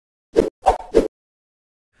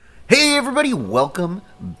Hey everybody, welcome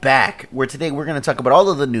back. Where today we're going to talk about all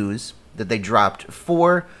of the news that they dropped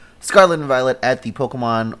for Scarlet and Violet at the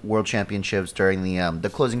Pokemon World Championships during the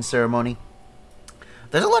closing ceremony.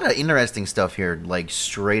 There's a lot of interesting stuff here, like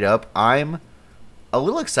straight up. I'm a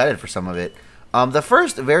little excited for some of it. The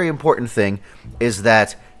first very important thing is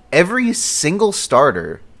that every single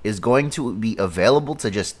starter is going to be available to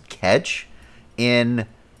just catch in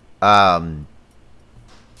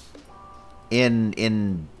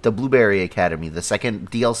the Blueberry Academy, the second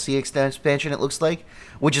DLC expansion, it looks like,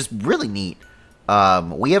 which is really neat.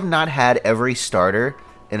 We have not had every starter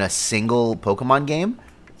in a single Pokemon game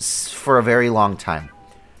for a very long time.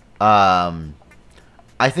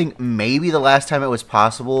 I think maybe the last time it was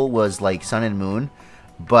possible was like Sun and Moon,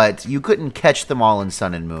 but you couldn't catch them all in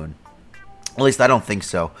Sun and Moon. At least I don't think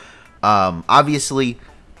so. Obviously,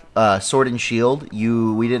 Sword and Shield,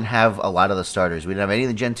 we didn't have a lot of the starters. We didn't have any of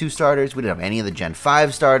the Gen 2 starters. We didn't have any of the Gen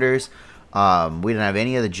 5 starters. We didn't have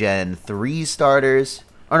any of the Gen 3 starters.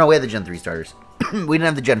 Oh, no, we had the Gen 3 starters. We didn't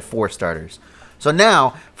have the Gen 4 starters. So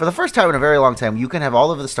now, for the first time in a very long time, you can have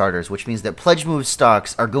all of the starters, which means that Pledge Move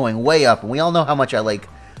stocks are going way up. And we all know how much I like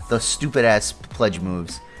those stupid-ass Pledge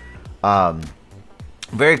Moves.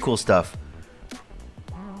 Very cool stuff.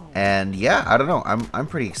 And, yeah, I don't know. I'm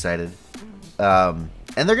pretty excited.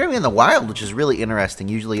 And they're going to be in the wild, which is really interesting.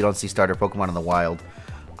 Usually you don't see starter Pokemon in the wild.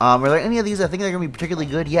 Are there any of these I think they're going to be particularly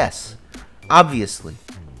good? Yes. Obviously.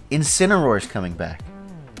 Incineroar's coming back.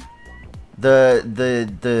 The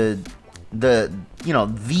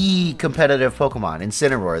competitive Pokemon,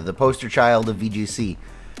 Incineroar, the poster child of VGC.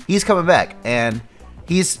 He's coming back. And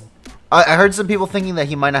I heard some people thinking that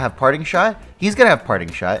he might not have Parting Shot. He's going to have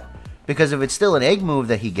Parting Shot. Because if it's still an egg move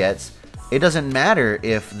that he gets, it doesn't matter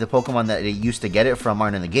if the Pokemon that it used to get it from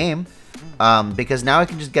aren't in the game, because now I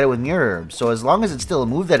can just get it with Mirror Herb. So as long as it's still a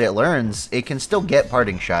move that it learns, it can still get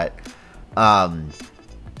Parting Shot.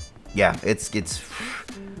 Yeah, it's...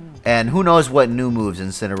 And who knows what new moves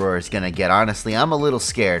Incineroar is going to get. Honestly, I'm a little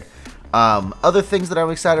scared. Other things that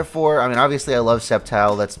I'm excited for, I mean, obviously I love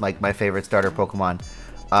Sceptile. That's like my favorite starter Pokemon.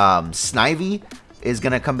 Snivy is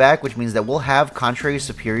going to come back, which means that we'll have Contrary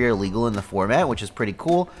Superior legal in the format, which is pretty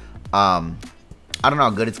cool. I don't know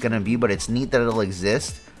how good it's going to be, but it's neat that it'll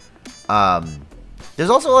exist. There's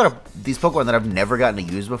also a lot of these Pokemon that I've never gotten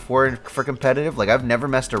to use before for competitive. Like, I've never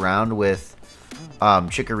messed around with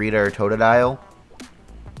Chikorita or Totodile.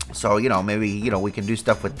 So, maybe, we can do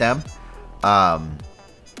stuff with them. Yeah,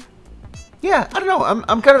 I don't know.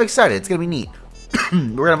 I'm kind of excited. It's going to be neat. We're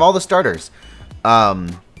going to have all the starters. Yeah,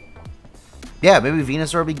 maybe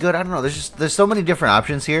Venusaur will be good. I don't know. There's so many different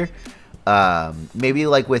options here. Maybe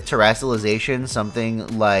like with terrestrialization,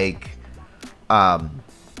 something like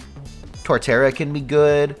Torterra can be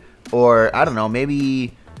good, or I don't know,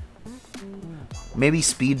 maybe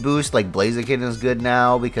Speed Boost, like Blaziken is good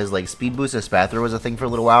now because like Speed Boost as Spathra was a thing for a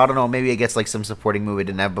little while. I don't know, maybe it gets like some supporting move it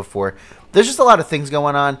didn't have before. There's just a lot of things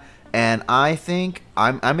going on, and I think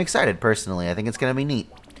I'm excited personally. I think it's gonna be neat.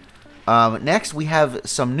 Next we have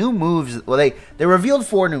some new moves. Well, they revealed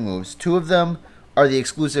 4 new moves. 2 of them are the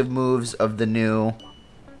exclusive moves of the new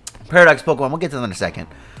Paradox Pokemon. We'll get to them in a second.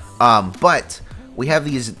 But we have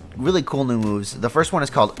these really cool new moves. The first one is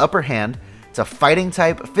called Upper Hand. It's a fighting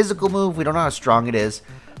type physical move. We don't know how strong it is,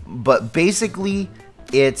 but basically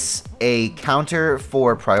it's a counter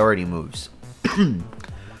for priority moves.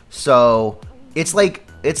 So it's like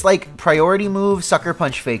priority move, Sucker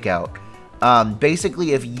Punch, Fake Out.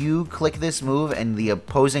 Basically, if you click this move and the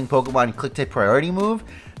opposing Pokemon clicked a priority move,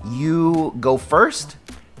 you go first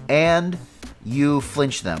and you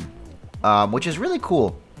flinch them, which is really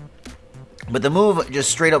cool. But the move just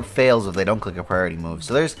straight up fails if they don't click a priority move.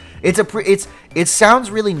 So it sounds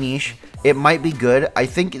really niche. It might be good. I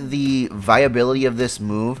think the viability of this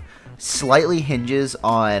move slightly hinges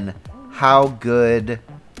on how good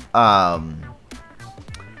how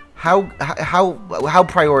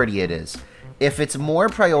priority it is. If it's more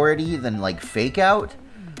priority than like Fake Out,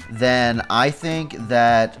 then I think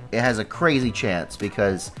that it has a crazy chance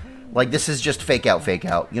because, like, this is just fake out.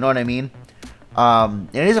 You know what I mean?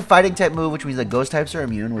 It is a fighting type move, which means that ghost types are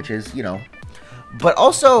immune, which is, But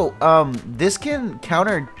also, this can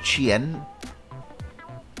counter Chien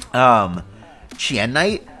Knight. I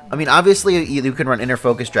mean, obviously, you can run Inner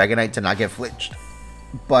Focus Dragonite to not get flinched.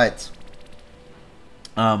 But,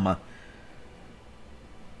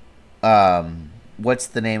 what's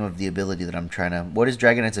the name of the ability that I'm trying to... What is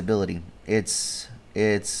Dragonite's ability? It's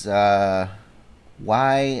why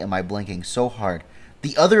am I blinking so hard?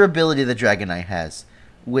 The other ability that Dragonite has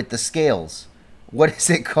with the scales. What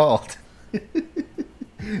is it called?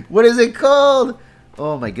 What is it called?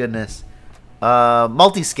 Oh my goodness.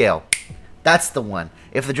 Multi-scale. That's the one.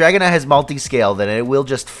 If the Dragonite has multi-scale, then it will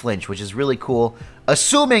just flinch, which is really cool.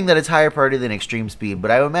 Assuming that it's higher priority than extreme speed,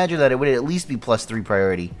 but I would imagine that it would at least be +3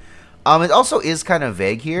 priority. It also is kind of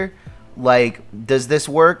vague here. Like, does this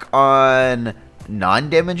work on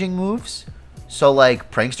non-damaging moves? So,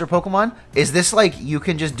 like, Prankster Pokemon? Is this, like, you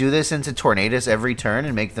can just do this into Tornadus every turn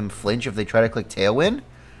and make them flinch if they try to click Tailwind?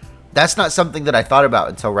 That's not something that I thought about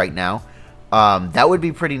until right now. That would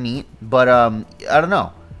be pretty neat, but, I don't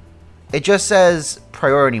know. It just says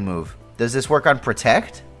priority move. Does this work on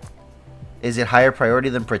Protect? Is it higher priority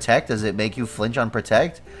than Protect? Does it make you flinch on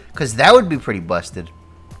Protect? Because that would be pretty busted.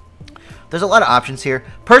 There's a lot of options here.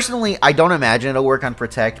 Personally, I don't imagine it'll work on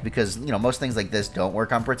Protect because, you know, most things like this don't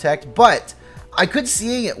work on Protect. But I could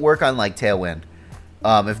see it work on, like, Tailwind.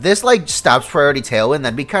 If this, like, stops priority Tailwind,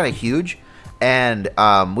 that'd be kind of huge. And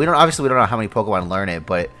we don't know how many Pokemon learn it,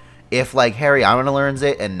 but if, like, Hariyama learns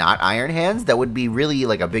it and not Iron Hands, that would be really,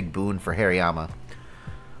 like, a big boon for Hariyama.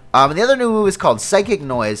 And the other new move is called Psychic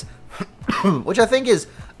Noise, which I think is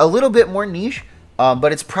a little bit more niche,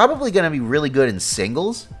 but it's probably going to be really good in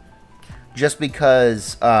singles, just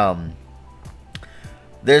because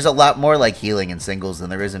there's a lot more, like, healing in singles than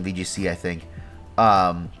there is in VGC, I think.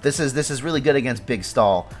 This is really good against Big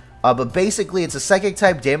Stall, but basically it's a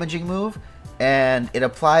Psychic-type damaging move, and it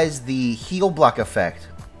applies the Heal Block effect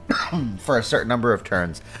for a certain number of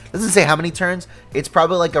turns. Doesn't say how many turns. It's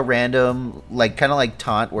probably like a random, like, kind of like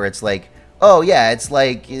Taunt, where it's like, oh yeah, it's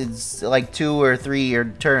like 2 or 3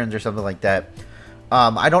 turns or something like that.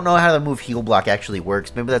 I don't know how the move Heal Block actually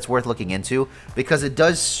works. Maybe that's worth looking into, because it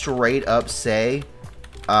does straight up say,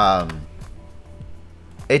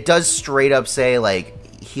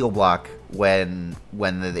 like, Heal Block when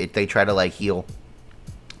they try to, like, heal.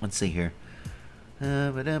 Let's see here.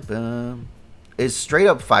 Is straight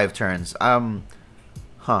up 5 turns.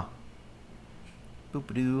 Huh.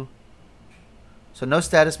 Boop-a-doo. So no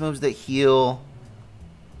status moves that heal.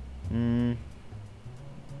 So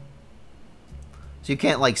you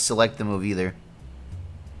can't, like, select the move either.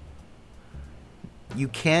 You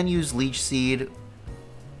can use Leech Seed.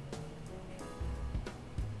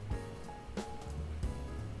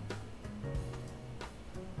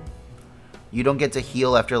 You don't get to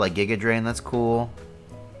heal after, like, Giga Drain. That's cool.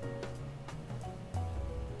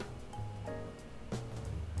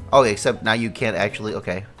 Oh, except now you can't actually...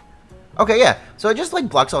 Okay. Okay, yeah. So it just, like,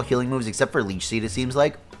 blocks all healing moves except for Leech Seed, it seems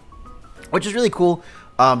like. Which is really cool.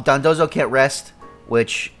 Dondozo can't rest,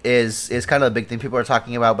 which is kind of the big thing people are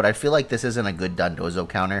talking about, but I feel like this isn't a good Dondozo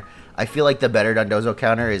counter. I feel like the better Dondozo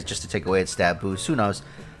counter is just to take away its stat boost. Who knows?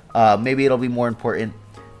 Maybe it'll be more important.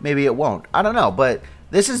 Maybe it won't. I don't know, but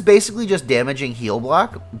this is basically just damaging Heal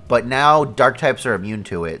Block, but now Dark types are immune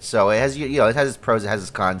to it. So it has, you know, it has its pros, it has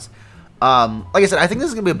its cons. Like I said, I think this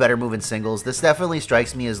is going to be a better move in singles. This definitely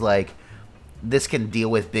strikes me as, like, this can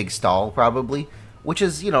deal with Big Stall, probably. Which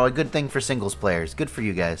is, you know, a good thing for singles players. Good for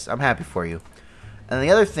you guys. I'm happy for you. And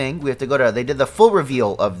the other thing, we have to go to... They did the full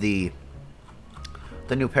reveal of the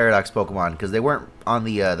new Paradox Pokemon, because they weren't on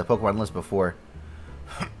the Pokemon list before.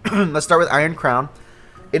 Let's start with Iron Crown.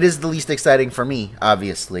 It is the least exciting for me,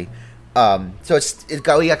 obviously. So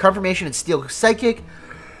we got confirmation it's Steel Psychic.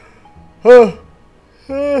 Sorry.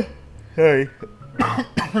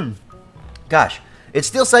 Gosh. It's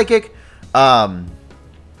Steel Psychic.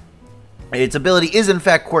 Its ability is, in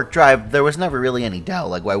fact, Quirk Drive. There was never really any doubt.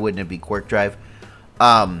 Like, why wouldn't it be Quirk Drive?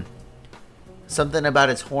 Something about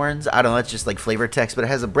its horns. I don't know. It's just, like, flavor text. But it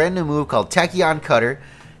has a brand new move called Tachyon Cutter.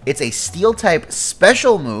 It's a Steel-type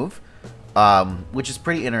special move, which is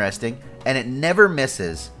pretty interesting. And it never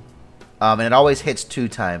misses. And it always hits 2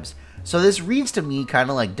 times. So this reads to me kind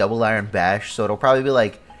of like Double Iron Bash. So it'll probably be,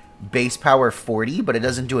 like, base power 40, but it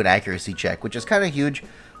doesn't do an accuracy check, which is kind of huge.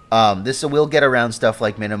 This will get around stuff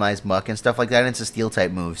like Minimize Muck and stuff like that, and it's a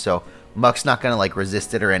Steel-type move, so Muck's not going to, like,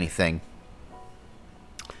 resist it or anything.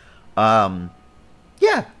 Yeah,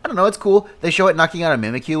 I don't know, it's cool. They show it knocking out a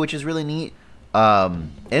Mimikyu, which is really neat.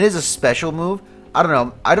 It is a special move. I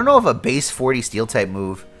don't know if a base 40 Steel-type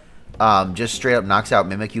move just straight up knocks out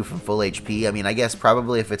Mimikyu from full HP. I mean, I guess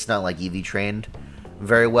probably if it's not, like, EV trained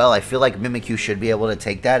very well. I feel like Mimikyu should be able to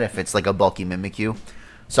take that if it's, like, a bulky Mimikyu.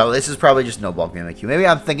 So this is probably just no bulk Mimikyu. Maybe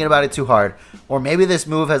I'm thinking about it too hard. Or maybe this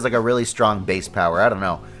move has, like, a really strong base power. I don't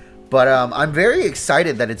know. But I'm very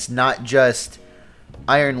excited that it's not just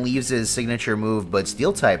Iron Leaves' signature move, but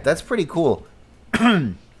Steel-type. That's pretty cool.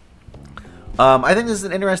 I think this is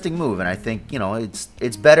an interesting move, and I think, you know,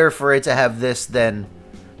 it's better for it to have this than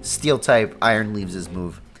Steel-type Iron Leaves'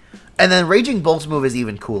 move. And then Raging Bolt's move is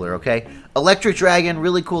even cooler, okay? Electric Dragon,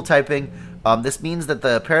 really cool typing. This means that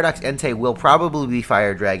the Paradox Entei will probably be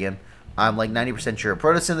Fire Dragon. I'm like 90% sure.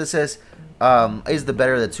 Photosynthesis is the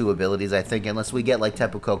better of the two abilities, I think, unless we get like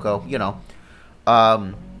Tapu Koko, you know.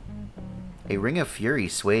 A Ring of Fury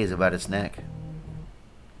sways about its neck.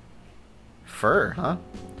 Fur, huh?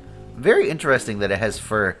 Very interesting that it has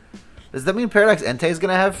fur. Does that mean Paradox Entei is going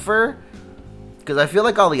to have fur? Because I feel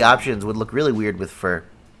like all the options would look really weird with fur.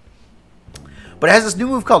 But it has this new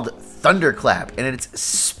move called Thunderclap, and it's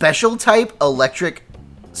special type electric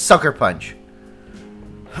sucker punch.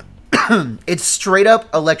 It's straight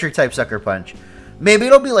up electric type sucker punch. Maybe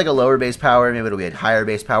it'll be like a lower base power, maybe it'll be a higher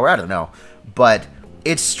base power, I don't know. But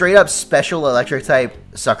it's straight up special electric type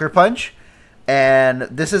sucker punch. And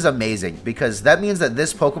this is amazing because that means that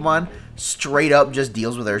this Pokemon straight up just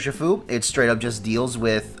deals with Urshifu. It straight up just deals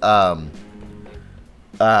with that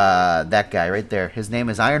guy right there. His name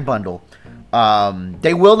is Iron Bundle.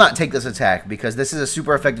 They will not take this attack because this is a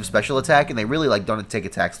super effective special attack, and they really like don't take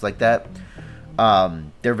attacks like that.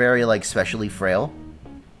 They're very like specially frail.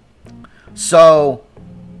 So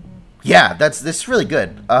yeah, this is really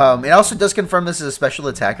good. It also does confirm this is a special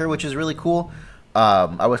attacker, which is really cool.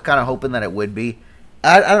 I was kind of hoping that it would be.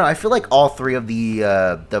 I don't know. I feel like all three of these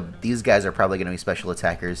guys are probably going to be special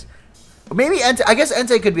attackers. Maybe Entei. I guess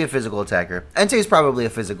Entei could be a physical attacker. Entei is probably a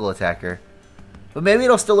physical attacker. But maybe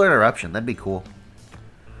it'll still learn Eruption. That'd be cool.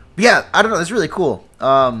 But yeah, I don't know. It's really cool.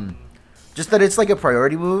 Just that it's like a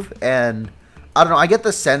priority move. And I don't know. I get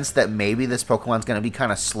the sense that maybe this Pokemon's going to be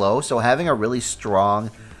kind of slow. So having a really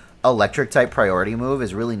strong electric type priority move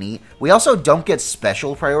is really neat. We also don't get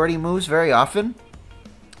special priority moves very often.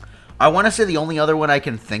 I want to say the only other one I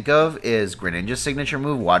can think of is Greninja's signature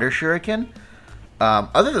move, Water Shuriken.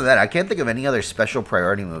 Other than that, I can't think of any other special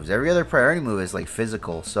priority moves. Every other priority move is like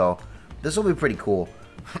physical, so this will be pretty cool.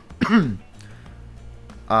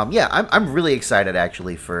 Yeah, I'm really excited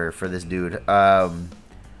actually for this dude.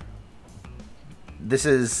 This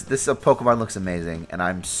Pokemon looks amazing, and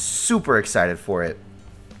I'm super excited for it.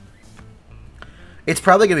 It's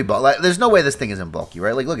probably going to be bulky. Like, there's no way this thing isn't bulky,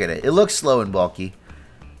 right? Like, look at it. It looks slow and bulky.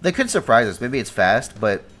 They could surprise us. Maybe it's fast,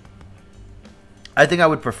 but I think I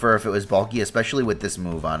would prefer if it was bulky, especially with this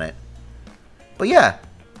move on it. But yeah,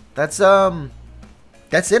 that's it,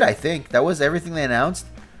 I think. That was everything they announced.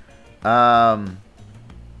 Yeah.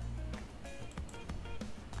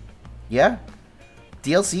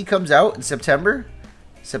 DLC comes out in September.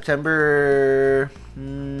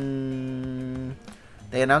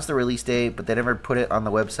 They announced the release date, but they never put it on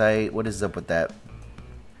the website. What is up with that?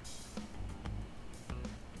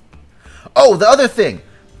 Oh, the other thing.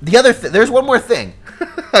 There's one more thing.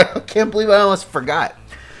 I can't believe I almost forgot.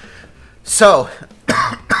 So,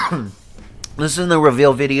 this is in the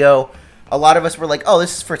reveal video. A lot of us were like, oh,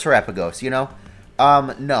 this is for Terapagos, you know?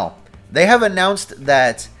 No. They have announced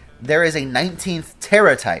that there is a 19th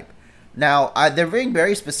Terra type. Now, they're being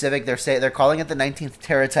very specific. They're calling it the 19th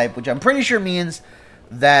Terra type, which I'm pretty sure means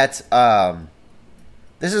that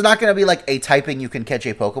this is not going to be like a typing you can catch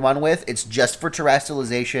a Pokemon with. It's just for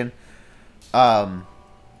terrestrialization.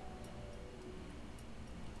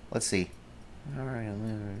 Let's see. All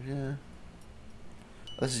right.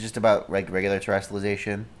 This is just about regular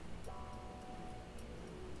terrestrialization.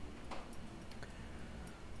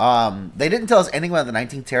 They didn't tell us anything about the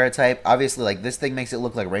 19th Terra type. Obviously, like, this thing makes it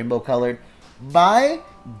look like rainbow colored. My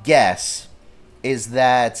guess is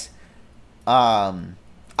that I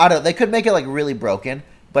don't know, they could make it like really broken,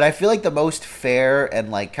 but I feel like the most fair and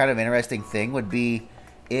like kind of interesting thing would be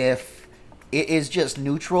if it is just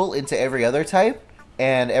neutral into every other type,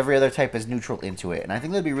 and every other type is neutral into it. And I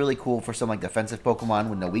think that'd be really cool for some like defensive Pokemon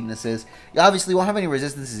with no weaknesses. You obviously won't have any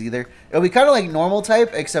resistances either. It'll be kind of like normal type,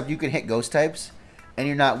 except you can hit ghost types, and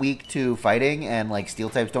you're not weak to fighting, and like steel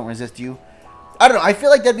types don't resist you. I don't know. I feel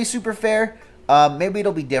like that'd be super fair. Maybe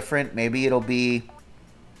it'll be different. Maybe it'll be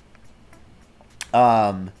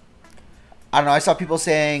I don't know. I saw people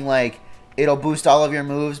saying like it'll boost all of your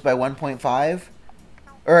moves by 1.5,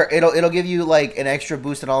 or it'll give you like an extra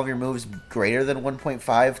boost on all of your moves greater than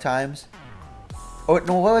 1.5 times. Oh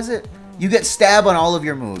no, what was it? You get stab on all of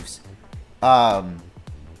your moves,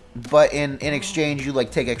 but in exchange you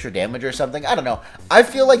like take extra damage or something. I don't know. I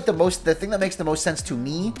feel like the thing that makes the most sense to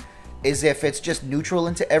me is if it's just neutral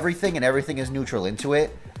into everything and everything is neutral into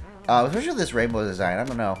it. Especially this rainbow design. I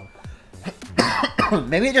don't know.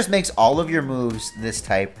 Maybe it just makes all of your moves this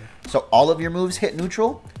type, so all of your moves hit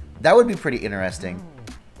neutral. That would be pretty interesting.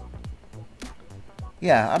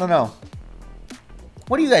 Yeah, I don't know.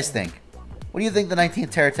 What do you guys think? What do you think the 19th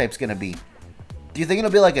Terra type's going to be? Do you think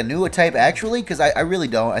it'll be like a new type actually? Because I really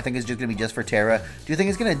don't. I think it's just going to be just for Terra. Do you think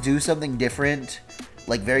it's going to do something different,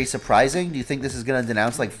 like very surprising? Do you think this is going to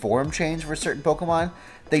denounce like form change for certain Pokemon?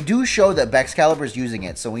 they do show that Excalibur's using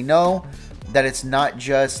it, so we know that it's not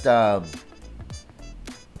just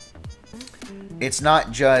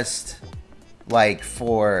like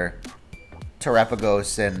for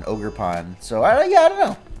Terrapagos and Ogerpon. So I don't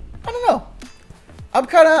know. I'm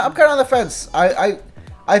kind of on the fence.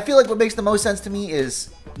 I feel like what makes the most sense to me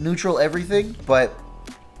is neutral everything, but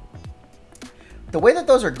the way that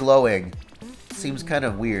those are glowing seems kind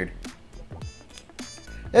of weird.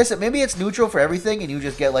 Listen, maybe it's neutral for everything and you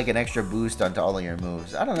just get like an extra boost onto all of your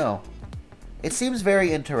moves. I don't know. It seems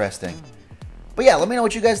very interesting. But yeah, let me know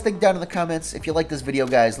what you guys think down in the comments. If you like this video,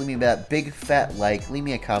 guys, leave me that big fat like. Leave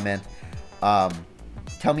me a comment.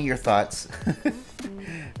 Tell me your thoughts.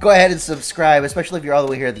 Go ahead and subscribe, especially if you're all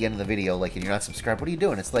the way here at the end of the video. Like, and you're not subscribed, what are you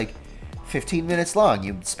doing? It's like 15 minutes long.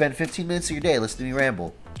 You spend 15 minutes of your day listening to me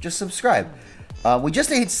ramble. Just subscribe. We just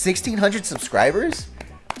hit 1,600 subscribers.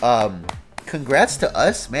 Congrats to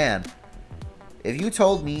us, man. If you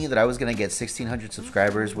told me that I was going to get 1,600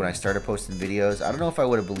 subscribers when I started posting videos, I don't know if I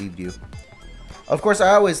would have believed you. Of course,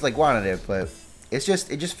 I always like wanted it, but it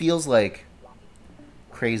just feels like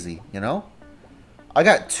crazy, you know? I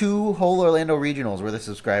got 2 whole Orlando regionals worth of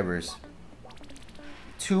subscribers.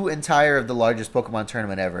 2 entire of the largest Pokemon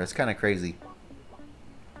tournament ever. It's kind of crazy.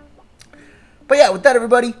 But yeah, with that,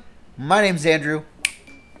 everybody, my name's Andrew.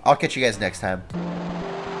 I'll catch you guys next time.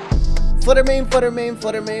 Fluttermane, Fluttermane,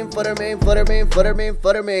 Fluttermane, Fluttermane, Fluttermane, Fluttermane,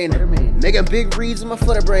 Fluttermane. Making big reads in my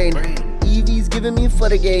flutter brain. Eevee's giving me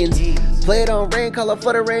flutter gains. Play it on rain, call it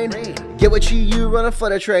flutter rain. Get what you run a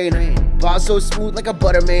flutter train. Boss so smooth like a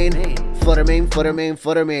buttermane. Fluttermane, Fluttermane,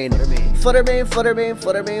 Fluttermane. Fluttermane, Fluttermane,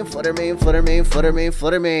 Fluttermane, Fluttermane, Fluttermane, Fluttermane,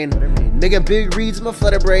 Fluttermane. Making big reads in my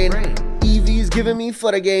flutter brain. Eevee's giving me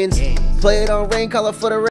flutter gains. Play it on rain, call it flutter rain.